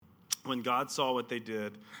When God saw what they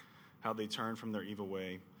did, how they turned from their evil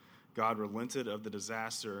way, God relented of the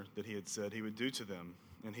disaster that he had said he would do to them,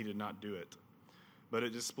 and he did not do it. But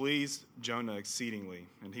it displeased Jonah exceedingly,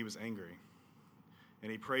 and he was angry.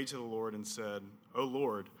 And he prayed to the Lord and said, O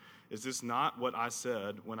Lord, is this not what I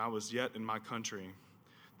said when I was yet in my country?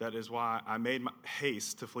 That is why I made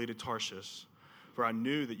haste to flee to Tarshish. For I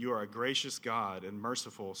knew that you are a gracious God and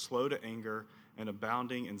merciful, slow to anger, and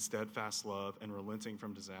abounding in steadfast love, and relenting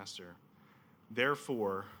from disaster.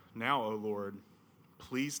 Therefore, now, O Lord,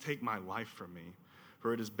 please take my life from me,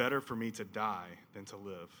 for it is better for me to die than to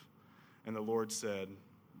live. And the Lord said,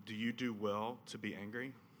 do you do well to be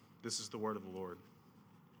angry? This is the word of the Lord.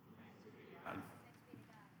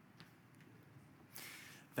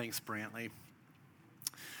 Thanks, Brantley.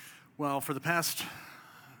 Well, for the past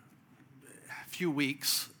few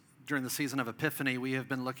weeks during the season of Epiphany, we have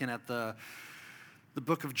been looking at the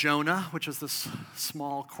book of Jonah, which is this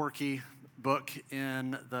small, quirky book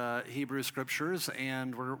in the Hebrew Scriptures,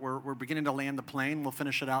 and we're beginning to land the plane. We'll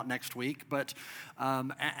finish it out next week. But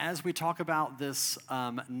as we talk about this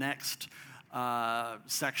next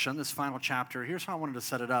section, this final chapter, here's how I wanted to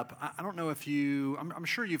set it up. I don't know if I'm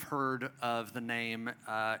sure you've heard of the name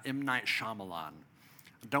M. Night Shyamalan.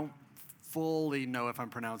 Don't fully know if I'm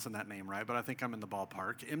pronouncing that name right, but I think I'm in the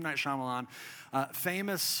ballpark. M. Night Shyamalan,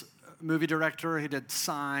 famous movie director. He did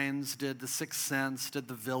Signs, did The Sixth Sense, did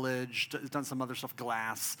The Village, done some other stuff,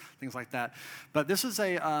 Glass, things like that. But this is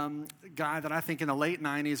a guy that I think in the late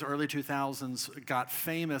 90s, early 2000s got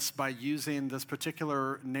famous by using this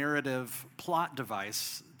particular narrative plot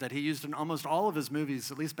device that he used in almost all of his movies,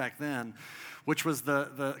 at least back then, which was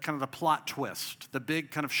the kind of the plot twist, the big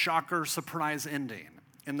kind of shocker surprise ending.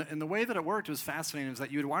 And the way that it worked was fascinating, is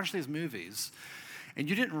that you would watch these movies and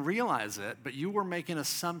you didn't realize it, but you were making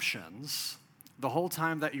assumptions the whole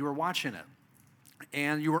time that you were watching it.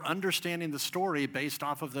 And you were understanding the story based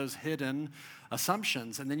off of those hidden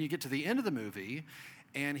assumptions. And then you get to the end of the movie,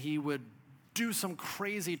 and he would do some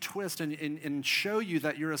crazy twist and show you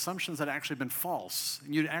that your assumptions had actually been false.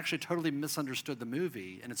 And you'd actually totally misunderstood the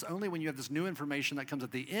movie. And it's only when you have this new information that comes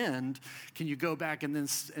at the end can you go back and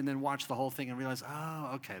then watch the whole thing and realize,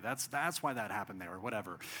 oh, okay, that's why that happened there, or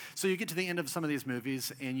whatever. So you get to the end of some of these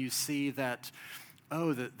movies and you see that,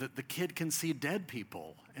 oh, the kid can see dead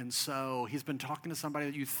people. And so he's been talking to somebody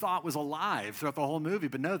that you thought was alive throughout the whole movie,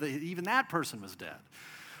 but no, even that person was dead.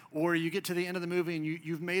 Or you get to the end of the movie and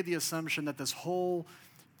you've made the assumption that this whole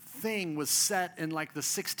thing was set in like the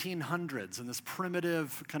 1600s in this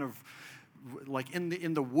primitive kind of like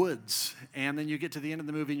in the woods. And then you get to the end of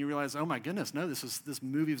the movie and you realize, oh my goodness, no, this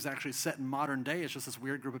movie was actually set in modern day. It's just this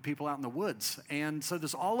weird group of people out in the woods. And so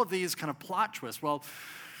there's all of these kind of plot twists. Well,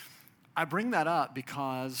 I bring that up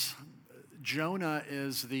because Jonah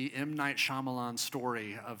is the M. Night Shyamalan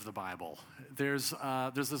story of the Bible. There's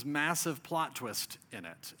this massive plot twist in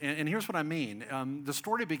it. And here's what I mean. The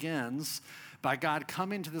story begins by God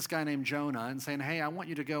coming to this guy named Jonah and saying, hey, I want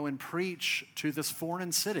you to go and preach to this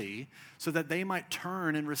foreign city so that they might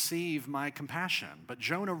turn and receive my compassion. But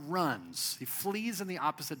Jonah runs. He flees in the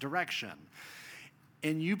opposite direction.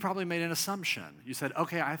 And you probably made an assumption. You said,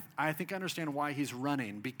 okay, I think I understand why he's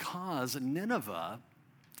running, because Nineveh,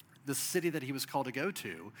 the city that he was called to go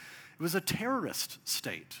to, it was a terrorist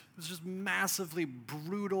state. It was just massively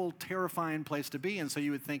brutal, terrifying place to be. And so you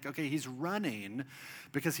would think, okay, he's running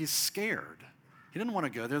because he's scared. He didn't want to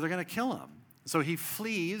go there. They're going to kill him. So he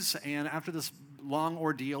flees, and after this long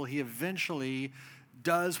ordeal, he eventually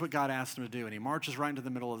does what God asked him to do. And he marches right into the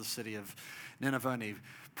middle of the city of Nineveh, and he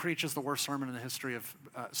preaches the worst sermon in the history of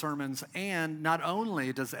sermons. And not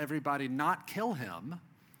only does everybody not kill him,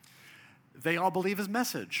 they all believe his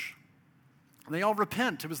message. They all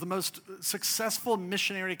repent. It was the most successful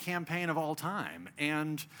missionary campaign of all time.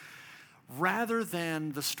 And rather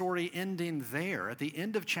than the story ending there, at the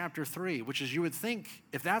end of chapter 3, which is, you would think,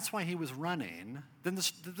 if that's why he was running, then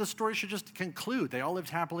the story should just conclude. They all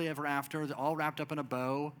lived happily ever after, they're all wrapped up in a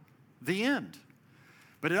bow, the end.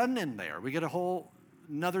 But it doesn't end there. We get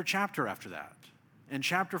another chapter after that. And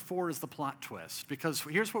chapter 4 is the plot twist, because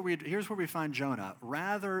here's where we find Jonah.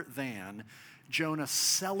 Rather than Jonah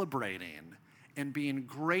celebrating and being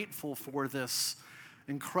grateful for this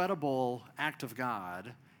incredible act of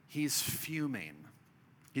God, he's fuming.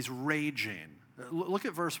 He's raging. Look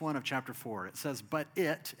at verse 1 of chapter 4. It says, but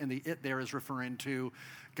it, and the it there is referring to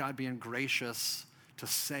God being gracious to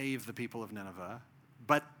save the people of Nineveh.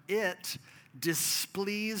 But it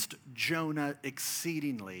displeased Jonah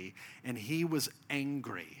exceedingly, and he was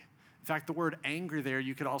angry. In fact, the word angry there,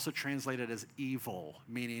 you could also translate it as evil,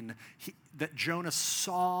 meaning that Jonah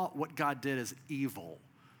saw what God did as evil.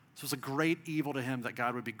 So it's a great evil to him that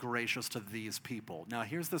God would be gracious to these people. Now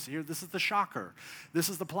this is the shocker. This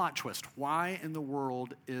is the plot twist. Why in the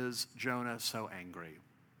world is Jonah so angry?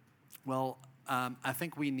 Well, I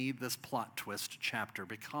think we need this plot twist chapter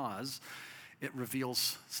because it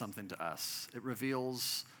reveals something to us. It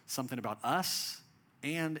reveals something about us,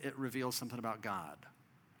 and it reveals something about God.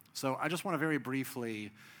 So I just want to very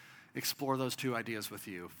briefly explore those two ideas with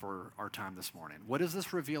you for our time this morning. What does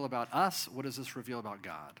this reveal about us? What does this reveal about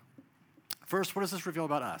God? First, what does this reveal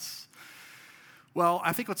about us? Well,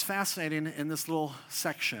 I think what's fascinating in this little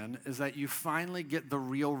section is that you finally get the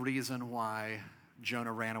real reason why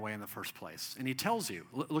Jonah ran away in the first place. And he tells you,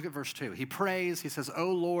 look at verse 2. He prays, he says,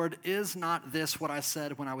 "O Lord, is not this what I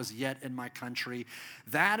said when I was yet in my country?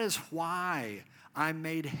 That is why I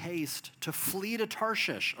made haste to flee to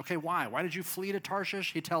Tarshish." Okay, why? Why did you flee to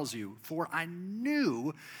Tarshish? He tells you, "For I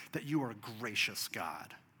knew that you are a gracious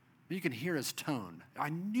God." You can hear his tone. I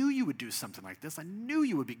knew you would do something like this. I knew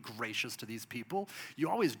you would be gracious to these people. You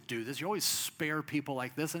always do this. You always spare people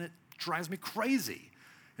like this, and it drives me crazy.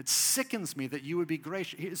 It sickens me that you would be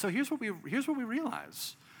gracious. So here's what we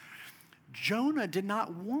realize. Jonah did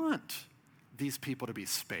not want these people to be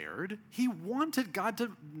spared. He wanted God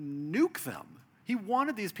to nuke them. He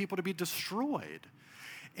wanted these people to be destroyed.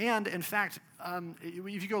 And in fact,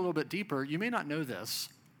 if you go a little bit deeper, you may not know this,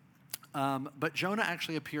 but Jonah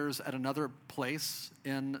actually appears at another place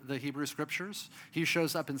in the Hebrew Scriptures. He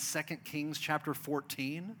shows up in 2 Kings chapter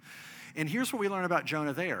 14. And here's what we learn about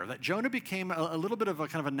Jonah there, that Jonah became a little bit of a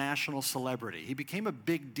kind of a national celebrity. He became a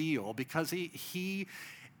big deal because he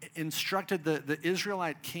instructed the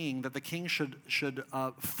Israelite king that the king should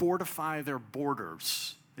fortify their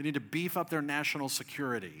borders. They need to beef up their national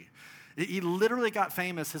security. He literally got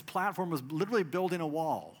famous. His platform was literally building a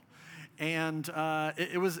wall. And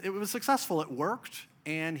it was successful. It worked,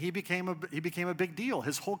 and he became a big deal.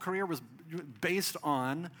 His whole career was based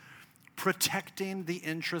on protecting the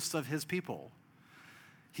interests of his people.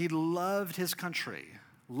 He loved his country,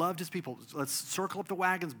 loved his people. Let's circle up the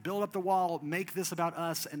wagons, build up the wall, make this about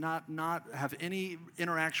us, and not have any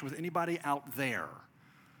interaction with anybody out there.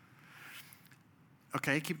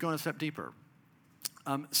 Okay, keep going a step deeper.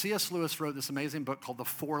 C.S. Lewis wrote this amazing book called The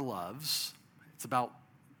Four Loves. It's about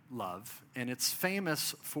love, and it's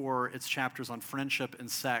famous for its chapters on friendship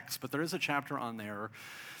and sex, but there is a chapter on there,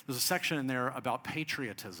 there's a section in there about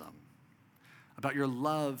patriotism, about your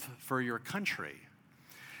love for your country.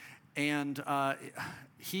 And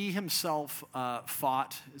he himself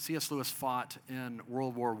C.S. Lewis fought in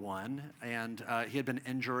World War I, and he had been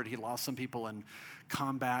injured. He lost some people in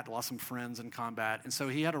combat, lost some friends in combat, and so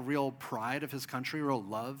he had a real pride of his country, real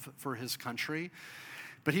love for his country.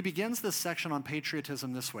 But he begins this section on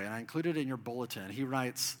patriotism this way, and I included it in your bulletin. He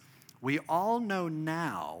writes, "We all know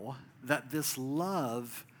now that this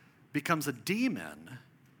love becomes a demon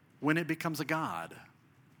when it becomes a god."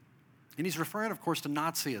 And he's referring, of course, to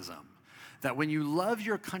Nazism, that when you love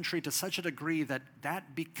your country to such a degree that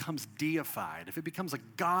that becomes deified, if it becomes a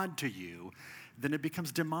god to you, then it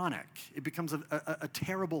becomes demonic. It becomes a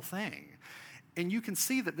terrible thing. And you can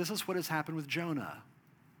see that this is what has happened with Jonah.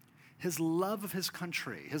 His love of his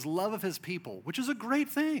country, his love of his people, which is a great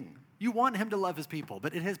thing. You want him to love his people,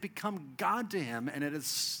 but it has become God to him, and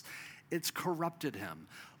it's corrupted him.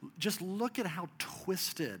 Just look at how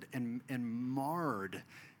twisted and marred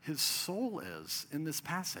his soul is in this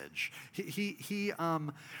passage. He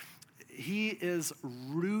is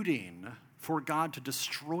rooting for God to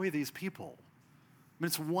destroy these people. I mean,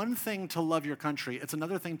 it's one thing to love your country. It's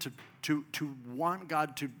another thing to want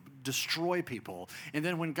God to destroy people. And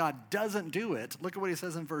then when God doesn't do it, look at what he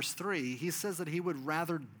says in verse 3. He says that he would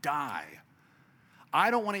rather die.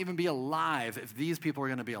 I don't want to even be alive if these people are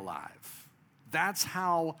going to be alive. That's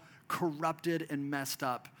how corrupted and messed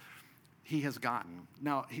up he has gotten.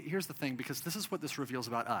 Now, here's the thing, because this is what this reveals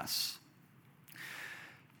about us.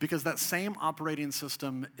 Because that same operating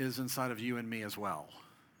system is inside of you and me as well,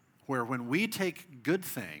 where when we take good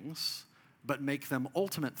things but make them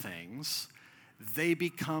ultimate things, they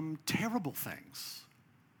become terrible things.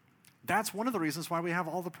 That's one of the reasons why we have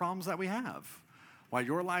all the problems that we have. Why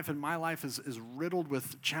your life and my life is riddled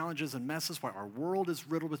with challenges and messes, why our world is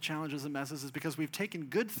riddled with challenges and messes, is because we've taken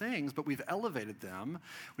good things, but we've elevated them,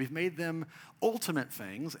 we've made them ultimate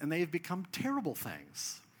things, and they've become terrible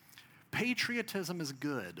things. Patriotism is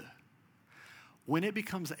good. When it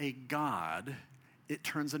becomes a god, it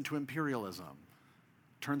turns into imperialism,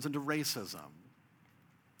 turns into racism.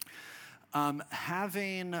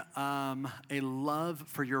 Having a love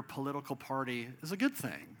for your political party is a good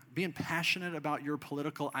thing. Being passionate about your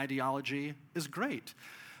political ideology is great.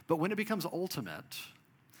 But when it becomes ultimate,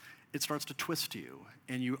 it starts to twist you,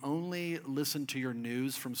 and you only listen to your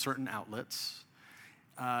news from certain outlets.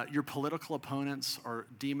 Your political opponents are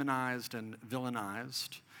demonized and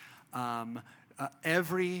villainized.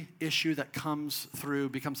 Every issue that comes through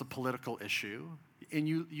becomes a political issue, and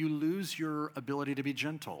you lose your ability to be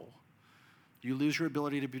gentle. You lose your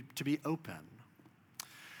ability to be open.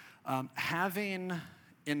 Having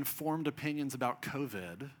informed opinions about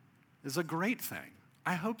COVID is a great thing.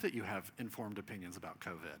 I hope that you have informed opinions about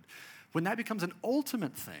COVID. When that becomes an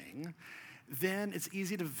ultimate thing, then it's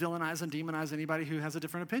easy to villainize and demonize anybody who has a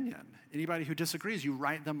different opinion. Anybody who disagrees, you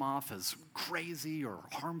write them off as crazy or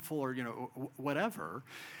harmful or whatever,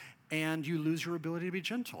 and you lose your ability to be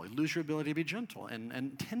gentle. You lose your ability to be gentle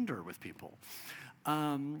and tender with people.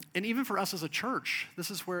 And even for us as a church, this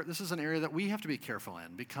is an area that we have to be careful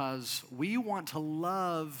in, because we want to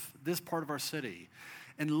love this part of our city.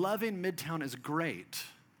 And loving Midtown is great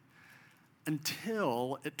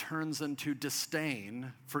until it turns into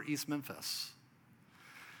disdain for East Memphis.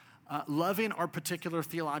 Loving our particular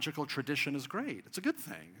theological tradition is great. It's a good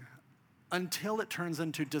thing. Until it turns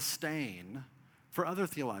into disdain for other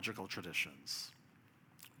theological traditions.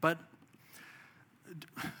 But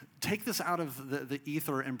take this out of the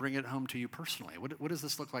ether and bring it home to you personally. What does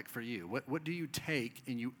this look like for you? What do you take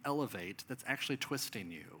and you elevate that's actually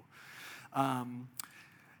twisting you?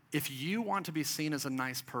 If you want to be seen as a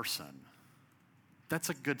nice person, that's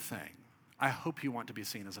a good thing. I hope you want to be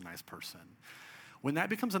seen as a nice person. When that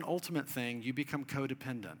becomes an ultimate thing, you become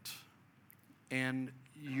codependent. And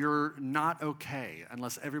you're not okay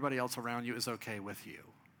unless everybody else around you is okay with you.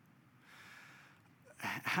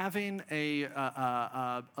 Having a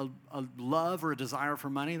love or a desire for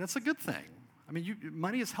money, that's a good thing. I mean,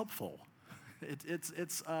 money is helpful.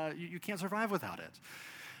 You can't survive without it.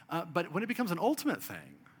 But when it becomes an ultimate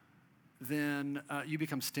thing, then you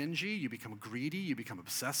become stingy, you become greedy, you become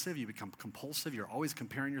obsessive, you become compulsive, you're always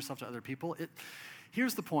comparing yourself to other people.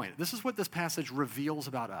 Here's the point. This is what this passage reveals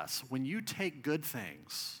about us. When you take good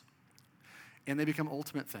things and they become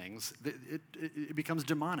ultimate things, it becomes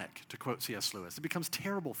demonic, to quote C.S. Lewis. It becomes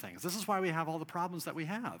terrible things. This is why we have all the problems that we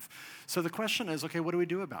have. So the question is, okay, what do we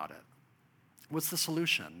do about it? What's the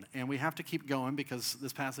solution? And we have to keep going, because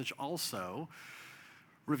this passage also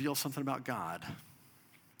reveals something about God.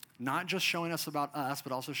 Not just showing us about us,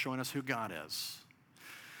 but also showing us who God is.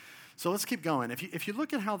 So let's keep going. If you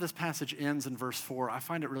look at how this passage ends in verse 4, I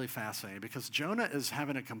find it really fascinating, because Jonah is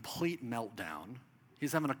having a complete meltdown.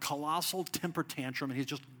 He's having a colossal temper tantrum, and he's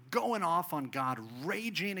just going off on God,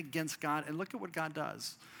 raging against God. And look at what God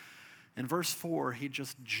does. In verse 4, he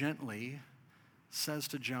just gently says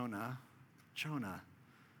to Jonah, Jonah,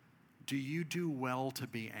 do you do well to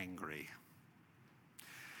be angry?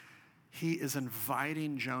 He is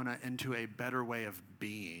inviting Jonah into a better way of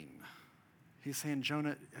being. He's saying,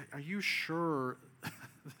 Jonah, are you sure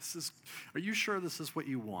this is what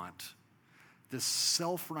you want? This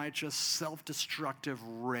self-righteous, self-destructive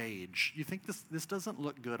rage. You think this doesn't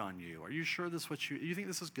look good on you? Are you sure this is what you think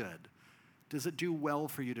this is good? Does it do well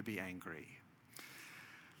for you to be angry?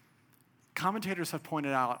 Commentators have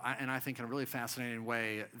pointed out, and I think in a really fascinating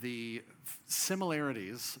way, the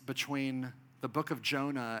similarities between the book of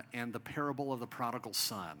Jonah and the parable of the prodigal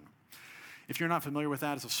son. If you're not familiar with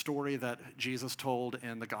that, it's a story that Jesus told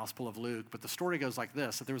in the Gospel of Luke. But the story goes like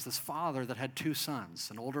this, that there was this father that had two sons,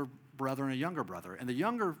 an older brother and a younger brother. And the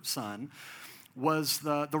younger son was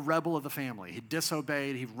the rebel of the family. He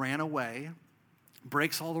disobeyed, he ran away,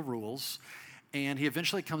 breaks all the rules, and he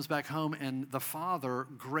eventually comes back home, and the father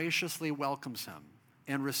graciously welcomes him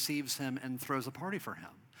and receives him and throws a party for him.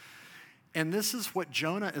 And this is what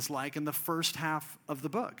Jonah is like in the first half of the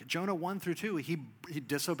book. Jonah 1 through 2, he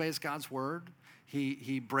disobeys God's word,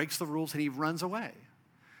 he breaks the rules, and he runs away.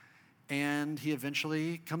 And he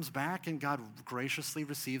eventually comes back, and God graciously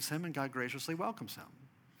receives him, and God graciously welcomes him.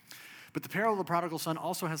 But the parable of the prodigal son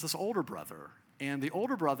also has this older brother. And the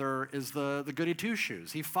older brother is the goody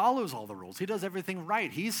two-shoes. He follows all the rules. He does everything right.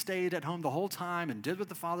 He stayed at home the whole time and did what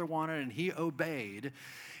the father wanted, and he obeyed.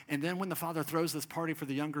 And then when the father throws this party for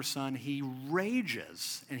the younger son, he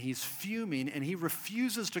rages, and he's fuming, and he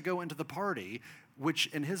refuses to go into the party, which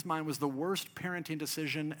in his mind was the worst parenting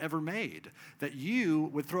decision ever made, that you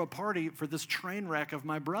would throw a party for this train wreck of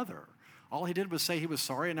my brother. All he did was say he was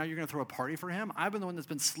sorry, and now you're going to throw a party for him? I've been the one that's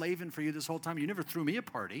been slaving for you this whole time. You never threw me a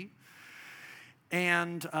party.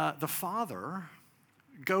 And the father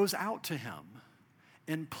goes out to him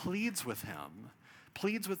and pleads with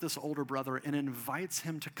this older brother, and invites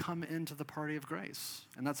him to come into the party of grace.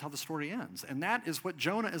 And that's how the story ends. And that is what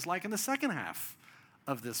Jonah is like in the second half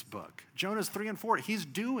of this book. Jonah's 3 and 4. He's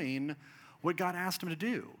doing what God asked him to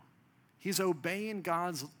do. He's obeying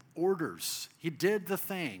God's orders. He did the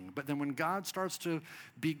thing. But then when God starts to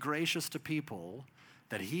be gracious to people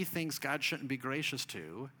that he thinks God shouldn't be gracious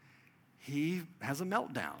to, he has a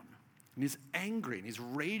meltdown. And he's angry and he's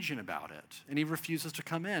raging about it. And he refuses to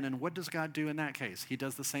come in. And what does God do in that case? He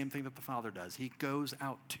does the same thing that the Father does. He goes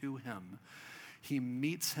out to him. He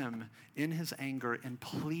meets him in his anger and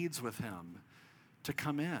pleads with him to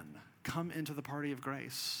come in. Come into the party of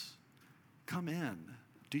grace. Come in.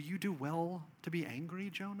 Do you do well to be angry,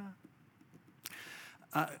 Jonah?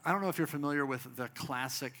 I don't know if you're familiar with the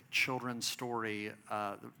classic children's story,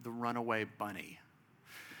 the Runaway Bunny.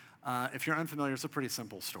 If you're unfamiliar, it's a pretty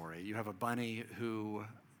simple story. You have a bunny who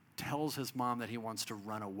tells his mom that he wants to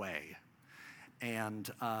run away. And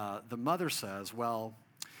the mother says, well,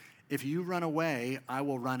 if you run away, I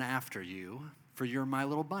will run after you, for you're my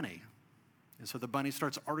little bunny. And so the bunny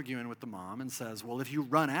starts arguing with the mom and says, well, if you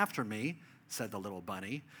run after me, said the little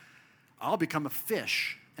bunny, I'll become a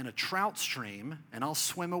fish in a trout stream, and I'll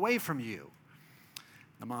swim away from you.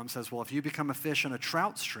 The mom says, well, if you become a fish in a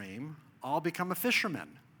trout stream, I'll become a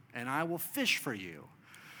fisherman, and I will fish for you.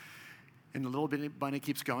 And the little bunny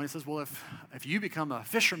keeps going. He says, well, if you become a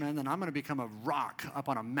fisherman, then I'm going to become a rock up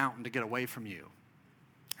on a mountain to get away from you.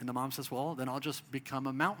 And the mom says, well, then I'll just become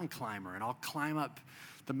a mountain climber, and I'll climb up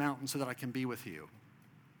the mountain so that I can be with you.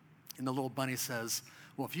 And the little bunny says,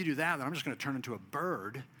 well, if you do that, then I'm just going to turn into a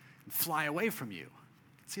bird and fly away from you.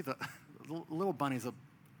 See, the little bunny's a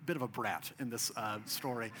bit of a brat in this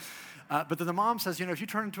story. But then the mom says, if you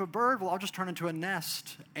turn into a bird, well, I'll just turn into a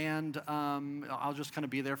nest, and I'll just kind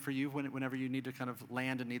of be there for you whenever you need to kind of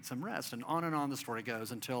land and need some rest. And on the story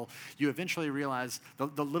goes until you eventually realize,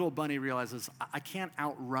 the little bunny realizes, I can't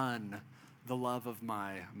outrun the love of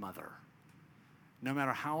my mother. No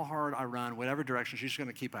matter how hard I run, whatever direction, she's going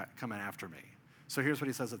to keep coming after me. So here's what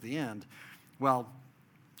he says at the end. Well,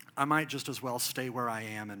 I might just as well stay where I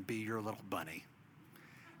am and be your little bunny.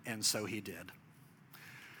 And so he did.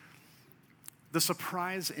 The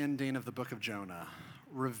surprise ending of the book of Jonah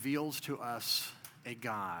reveals to us a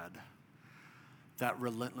God that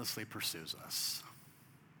relentlessly pursues us.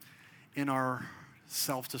 In our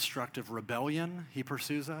self-destructive rebellion, he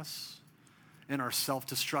pursues us. In our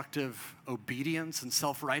self-destructive obedience and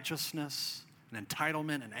self-righteousness and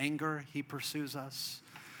entitlement and anger, he pursues us.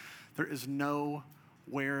 There is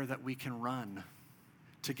nowhere that we can run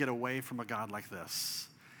to get away from a God like this.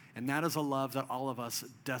 And that is a love that all of us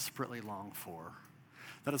desperately long for.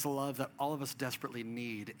 That is a love that all of us desperately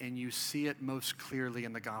need, and you see it most clearly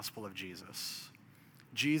in the gospel of Jesus.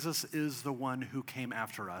 Jesus is the one who came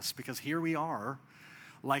after us, because here we are,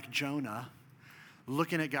 like Jonah,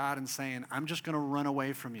 looking at God and saying, I'm just going to run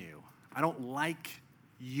away from you. I don't like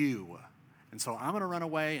you. And so I'm going to run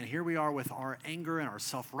away, and here we are with our anger and our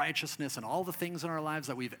self-righteousness and all the things in our lives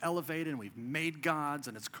that we've elevated and we've made gods,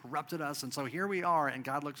 and it's corrupted us. And so here we are, and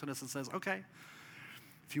God looks at us and says, okay,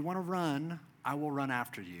 if you want to run, I will run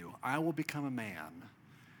after you. I will become a man,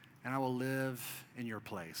 and I will live in your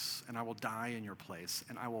place, and I will die in your place,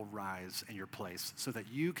 and I will rise in your place, so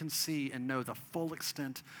that you can see and know the full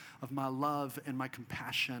extent of my love and my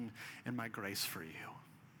compassion and my grace for you.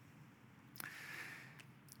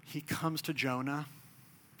 He comes to Jonah,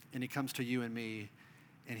 and he comes to you and me,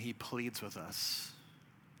 and he pleads with us,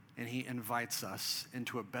 and he invites us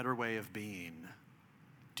into a better way of being.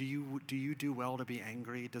 Do you do well to be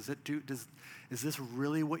angry? Is this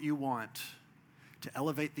really what you want? To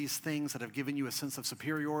elevate these things that have given you a sense of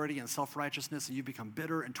superiority and self-righteousness, and you become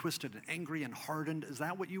bitter and twisted and angry and hardened? Is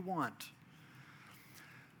that what you want?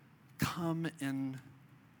 Come in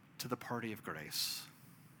to the party of grace.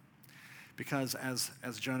 Because as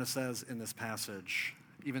Jonah says in this passage,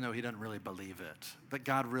 even though he doesn't really believe it, that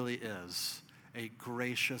God really is a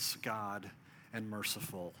gracious God and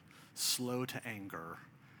merciful, slow to anger,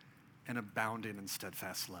 and abounding in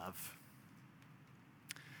steadfast love.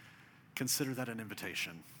 Consider that an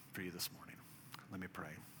invitation for you this morning. Let me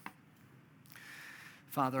pray.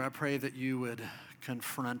 Father, I pray that you would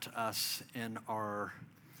confront us in our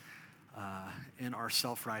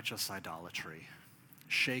self-righteous idolatry.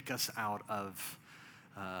 Shake us out of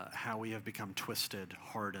how we have become twisted,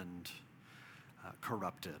 hardened,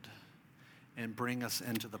 corrupted, and bring us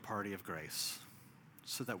into the party of grace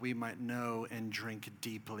so that we might know and drink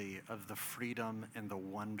deeply of the freedom and the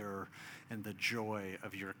wonder and the joy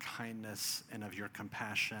of your kindness and of your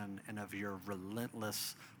compassion and of your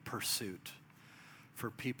relentless pursuit for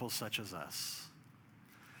people such as us.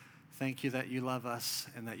 Thank you that you love us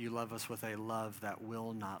and that you love us with a love that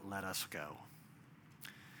will not let us go.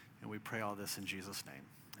 And we pray all this in Jesus' name.